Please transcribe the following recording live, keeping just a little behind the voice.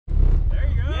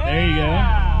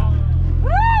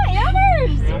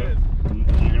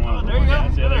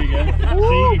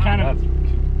kind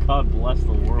of... God bless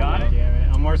the world. God damn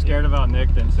it. I'm more scared about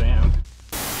Nick than Sam.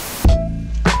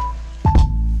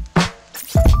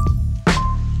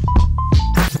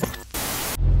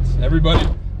 Everybody,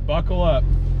 buckle up.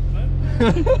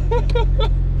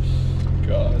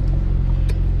 God.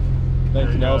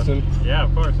 Thank you, Nelson. Yeah,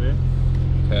 of course, dude.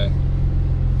 Okay.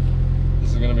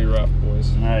 This is gonna be rough,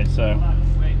 boys. All right, so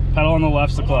pedal on the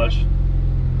left's the clutch.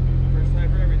 First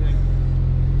time for everything.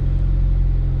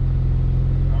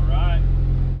 All right.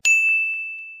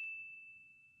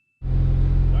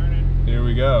 Learning. Here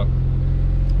we go.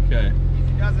 Okay.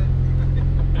 He does it.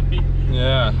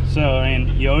 Yeah. So, I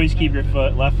mean, you always keep your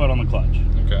left foot on the clutch,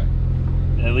 Okay.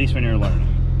 at least when you're learning.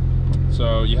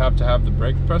 So you have to have the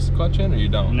brake to press the clutch in, or you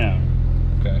don't? No.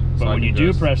 Okay. But when you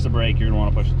do press the brake, you're gonna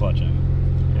want to push the clutch in.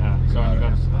 Yeah. Got it.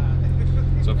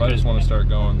 So if I just want to start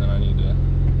going, then I need to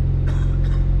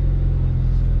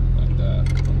like that.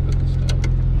 I'll put this down.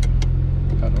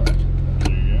 How do I?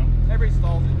 There you go. Everybody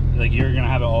stalls it. Like you're gonna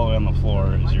have it all the way on the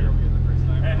floor as you're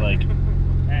like.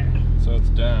 So it's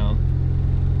down.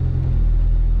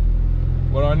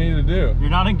 What do I need to do? You're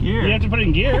not in gear. You have to put it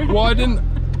in gear. Well, I didn't.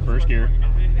 First gear.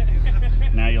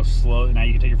 Now you'll slow. Now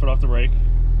you can take your foot off the brake.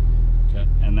 Okay.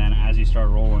 And then as you start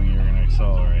rolling, you're gonna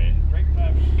accelerate.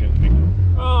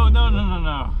 Oh no no no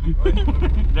no!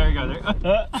 There you go.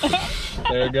 There.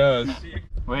 There it goes.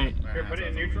 Wait. Here, put it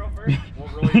in neutral first. We'll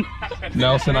really.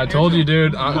 Nelson, I told you,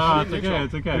 dude. Oh, it's okay.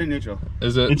 It's okay. Put it in neutral.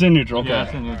 Is it? It's in neutral. Okay. Yeah,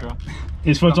 it's in neutral.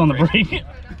 His foot's on the brake.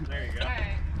 There you go.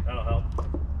 That'll help.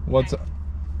 What's?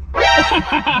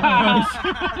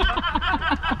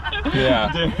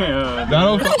 Yeah. Damn.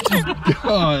 That'll.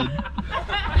 God.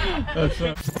 That's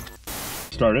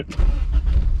Start it.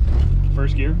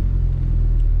 First gear.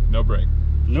 No brake.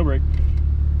 No brake.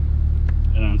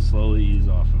 And then slowly ease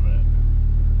off of it.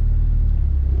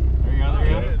 There you go. There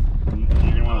you go.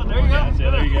 You're gonna want to there you go.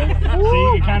 Yeah, there you go. See,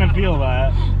 you can kind of feel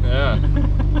that. Yeah.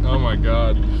 Oh my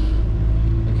God.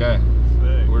 Okay.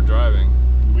 Sick. We're driving.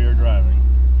 We are driving.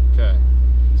 Okay.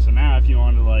 So now if you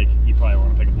want to like, you probably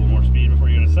want to pick up a little more speed before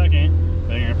you get a second,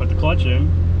 then you're gonna put the clutch in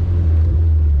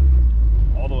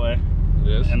all the way. It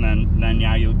is. And then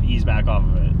now you ease back off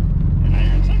of it. And now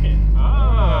you're in second.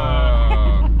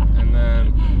 Oh. And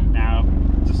then Now,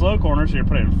 it's a slow corner, so you're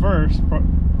putting it in first.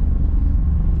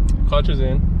 clutch is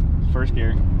in. First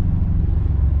gear.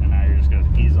 And now you're just gonna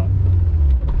ease up.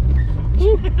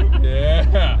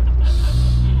 Yeah.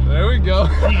 There we go. You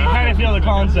can kind of feel the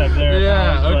concept there.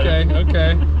 Yeah. but Okay.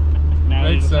 Okay. Now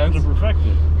you Makes just have sense. to perfect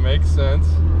it. Makes sense.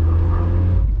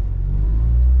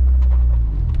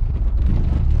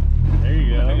 There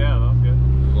you go. Yeah, that was good.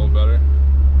 A little better.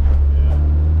 Yeah.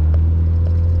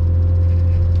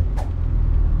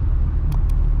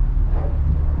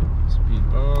 Speed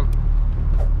bump.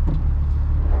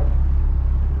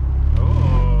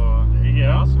 Oh, there you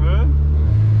go. Smooth.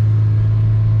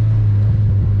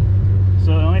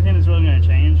 So the only thing that's really going to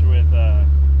change with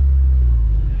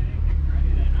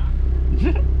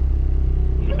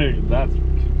that's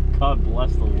God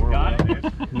bless the world. Got it,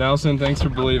 dude. Nelson, thanks for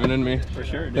believing in me. For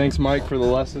sure. Dude. Thanks, Mike, for the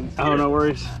lessons. Oh, no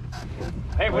worries.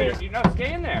 Hey, wait. You know,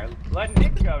 stay in there. Let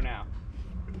Nick go now.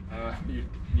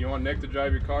 You want Nick to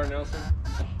drive your car, Nelson?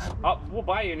 Oh, we'll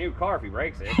buy you a new car if he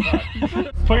breaks it.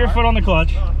 Put your foot on the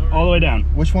clutch, all the way down.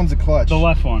 Which one's the clutch? The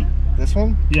left one. This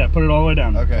one? Yeah, put it all the way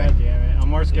down. Okay. God damn it. I'm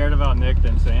more scared about Nick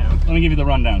than Sam. Let me give you the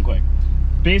rundown quick.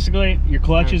 Basically, your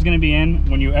clutch is going to be in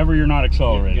whenever you're not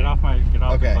accelerating. Get off Okay. the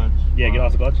clutch. Yeah, get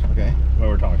off the clutch. Okay. While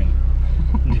we're talking.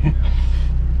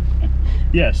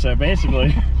 Yeah, so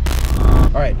basically, All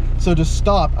right. So to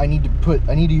stop, I need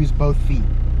to use both feet.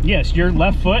 yes, your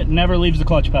left foot never leaves the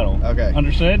clutch pedal. Okay.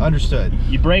 Understood? Understood.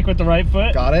 You brake with the right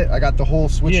foot. Got it. I got the whole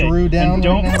switcheroo and down.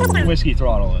 don't right now. whiskey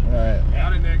throttle it. All right.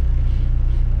 Got it, Nick.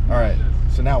 All right.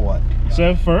 So now what?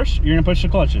 So first, you're gonna push the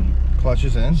clutch in. Clutch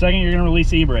is in. Second, you're gonna release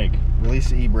the e-brake. Release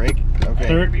the e-brake. Okay.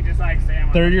 Third, Be just like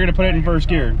Sam. you're gonna put it in first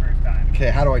gear. First time. Okay.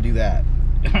 How do I do that?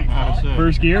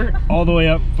 First gear, all the way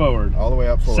up forward. All the way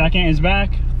up forward. Second is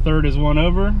back. Third is one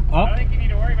over. I don't Up. think you need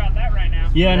to worry about that right now.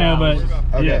 Yeah, no, but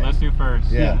Okay. yeah. Let's do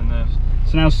first. Yeah. And then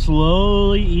So now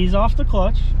slowly ease off the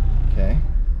clutch. Okay.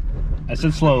 I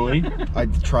said slowly. I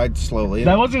tried slowly.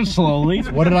 That wasn't slowly.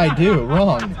 What did I do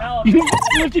wrong? You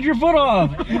lifted your foot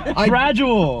off.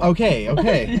 Gradual. Okay.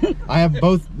 Okay. I have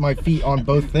both my feet on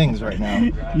both things right now.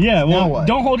 Yeah, Now well, what?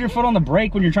 don't hold your foot on the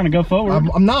brake when you're trying to go forward.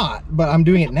 I'm not, but I'm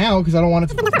doing it now because I don't want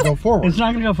it to go forward. It's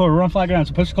not going to go forward. We're on flat ground,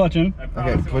 so push the clutch in.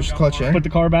 Okay. Push the clutch in. Put the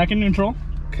car back in neutral.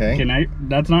 Okay. Okay, now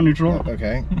that's not neutral.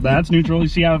 Okay. That's neutral. You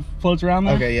see how it floats around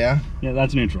there? Okay. Yeah. Yeah,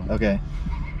 that's neutral. Okay.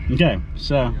 Okay,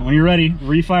 so when you're ready,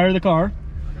 refire the car.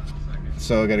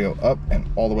 So I gotta go up and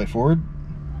all the way forward.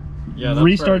 Yeah, that's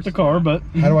restart first. the car, but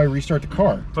How do I restart the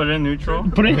car? Put it in neutral.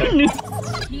 put it in neutral.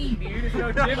 You're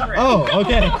so different. Oh,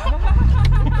 okay.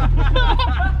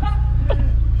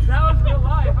 That was real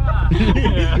life, huh?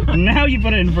 Yeah. Now you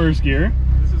put it in first gear,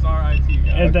 This is our IT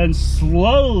guy. and then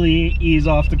slowly ease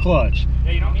off the clutch.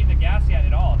 Yeah, you don't need the gas yet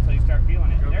at all until you start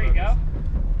feeling it. There you go.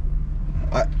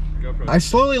 I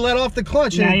slowly let off the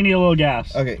clutch. Now And... you need a little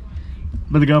gas. Okay.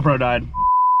 But the GoPro died.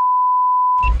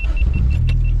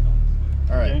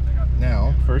 All right. Okay.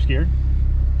 Now. First gear.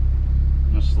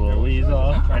 Now slowly ease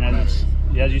off, and as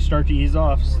you start to ease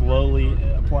off, slowly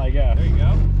apply gas. There you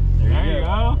go. There you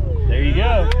go. There you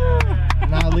go.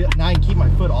 Now I can keep my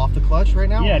foot off the clutch right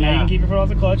now? Yeah, now you can keep your foot off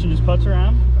the clutch and just putz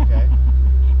around. Okay.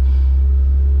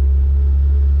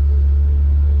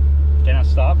 Okay, now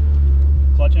stop.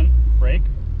 Clutch in, brake.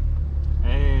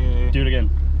 Hey. Do it again.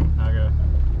 Okay.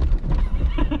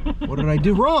 What did I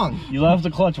do wrong? You left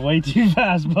the clutch way too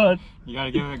fast, bud. You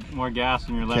gotta give it more gas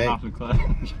when you're letting Okay. off the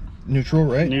clutch. Neutral,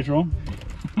 right? Neutral.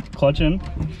 Clutch in.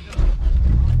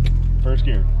 First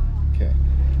gear. Okay.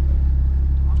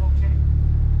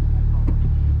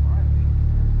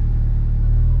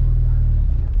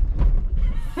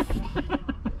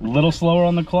 A little slower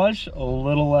on the clutch, a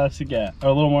little less gas, or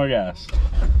a little more gas.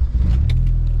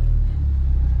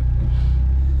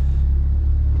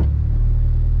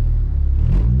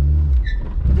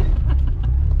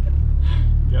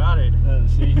 Got it.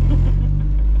 See?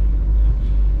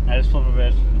 I just flip a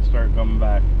bit and start coming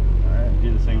back. Alright,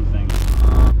 do the same thing.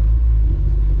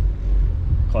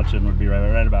 Clutch in would be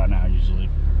right about now usually.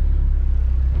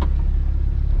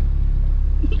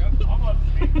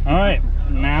 Alright,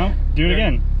 now do it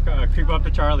again. Creep up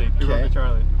to Charlie. Creep up Okay. to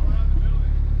Charlie.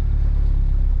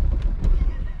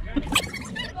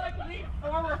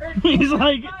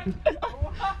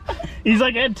 he's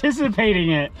like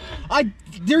anticipating it. I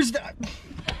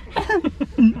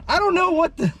don't know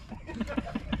what the.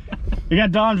 We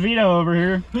got Don Vito over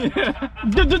here.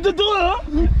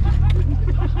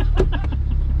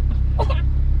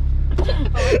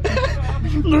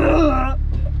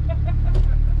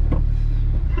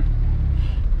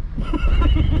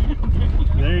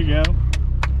 There you go.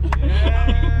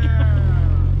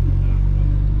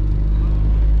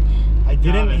 I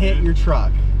didn't Got it, hit dude. your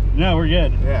truck. No, we're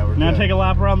good. Yeah, we're now good. take a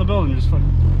lap around the building. Just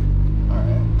fucking. All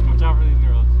right. Watch out for these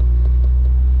girls.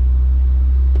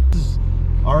 This is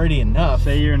already enough.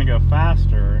 Say you're gonna go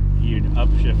faster, you'd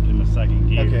upshift in the second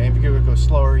gear. Okay, if you go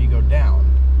slower, you go down.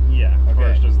 Yeah, Okay.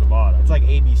 first is the bottom. It's like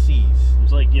ABCs.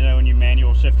 It's like, you know, when you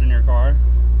manual shift in your car,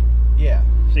 Yeah.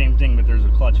 same thing, but there's a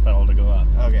clutch pedal to go up.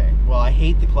 Okay. Well, I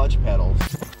hate the clutch pedals.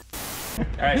 All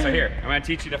right, so here, I'm gonna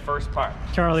teach you the first part.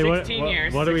 Charlie, 16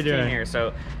 years. what are we 16 doing? years.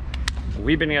 So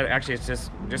we've been together, actually it's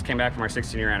just came back from our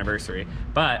 16-year anniversary.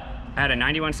 But I had a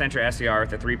 91 Sentra SCR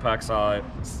with a 3-puck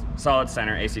solid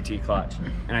center ACT clutch.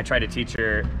 And I tried to teach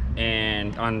her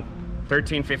on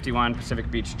 1351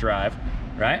 Pacific Beach Drive,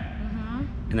 right?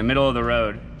 In the middle of the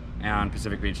road on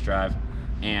Pacific Beach Drive.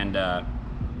 And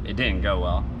it didn't go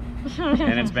well.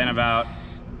 And it's been about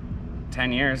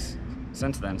 10 years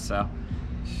since then, so.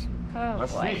 Oh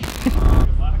Let's boy. see.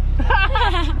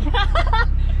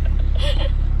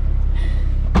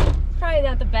 Probably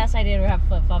not the best idea to have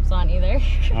flip-flops on either.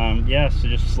 Yeah, so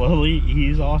just slowly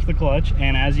ease off the clutch,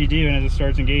 and as you do, and as it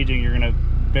starts engaging, you're gonna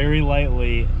very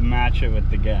lightly match it with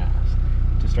the gas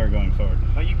to start going forward.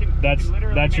 But you can,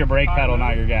 That's your brake pedal,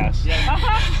 not your gas. Yeah.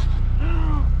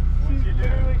 You're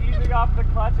literally easing off the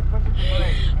clutch and pushing the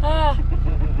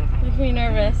brake. Makes me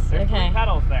nervous. There's 3 Okay.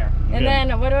 pedals there. And Good.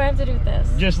 then what do I have to do with this?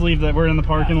 Just leave that. We're in the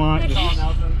parking lot. That's all, Just,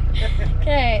 Nelson.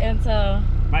 Okay, and so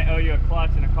Might owe you a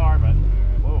clutch in a car, but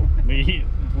whoa. a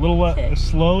little Okay.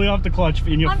 slowly off the clutch,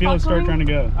 and you'll feel it start trying to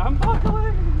go. I'm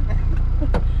buckling.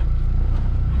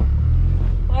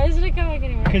 why isn't it going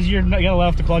anywhere? Because you're not gonna let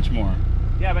off the clutch more.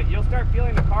 Yeah, but you'll start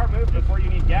feeling the car move before you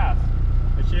need gas.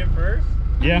 Is she in first?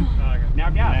 Yeah. Now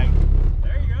gas.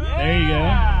 There you go. There you go.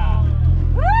 Yeah.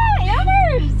 Woo!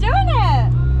 Amber's doing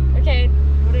it! Okay,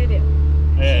 what do I do?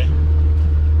 Okay.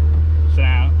 So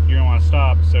now you're gonna want to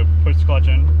stop. So push the clutch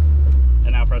in,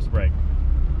 and now press the brake.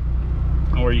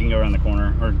 Or you can go around the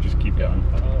corner, or just keep going.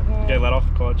 Okay, let off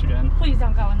the clutch again. Please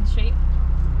don't go in the street.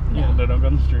 Yeah, no, don't go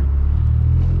on the street.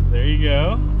 There you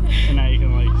go. And now you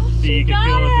can see, you can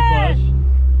feel it with the got clutch.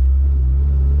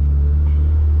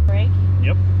 Brake,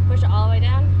 Yep. push it all the way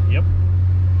down. Yep.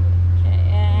 Okay,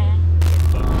 and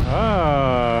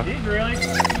Ah. He's really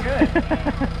good.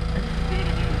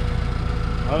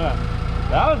 Hold on.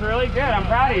 That was really good. I'm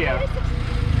proud of you. Yeah.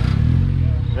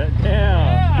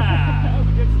 Yeah, that was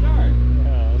a good start.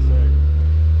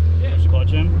 Push the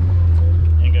clutch in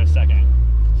and go second.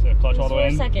 So clutch all the way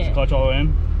in. Second. Clutch all the way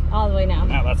in. All the way now.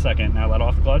 Now that's second. Now let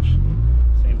off the clutch.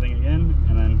 Same thing again,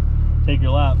 and then take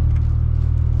your lap.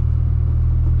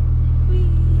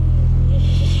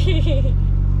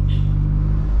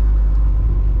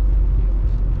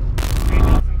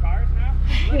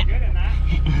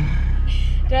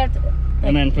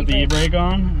 And then put the e-brake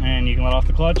on, and you can let off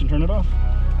the clutch and turn it off.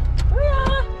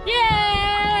 Yay!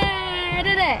 I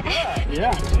did it!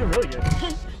 Yeah, you're really good.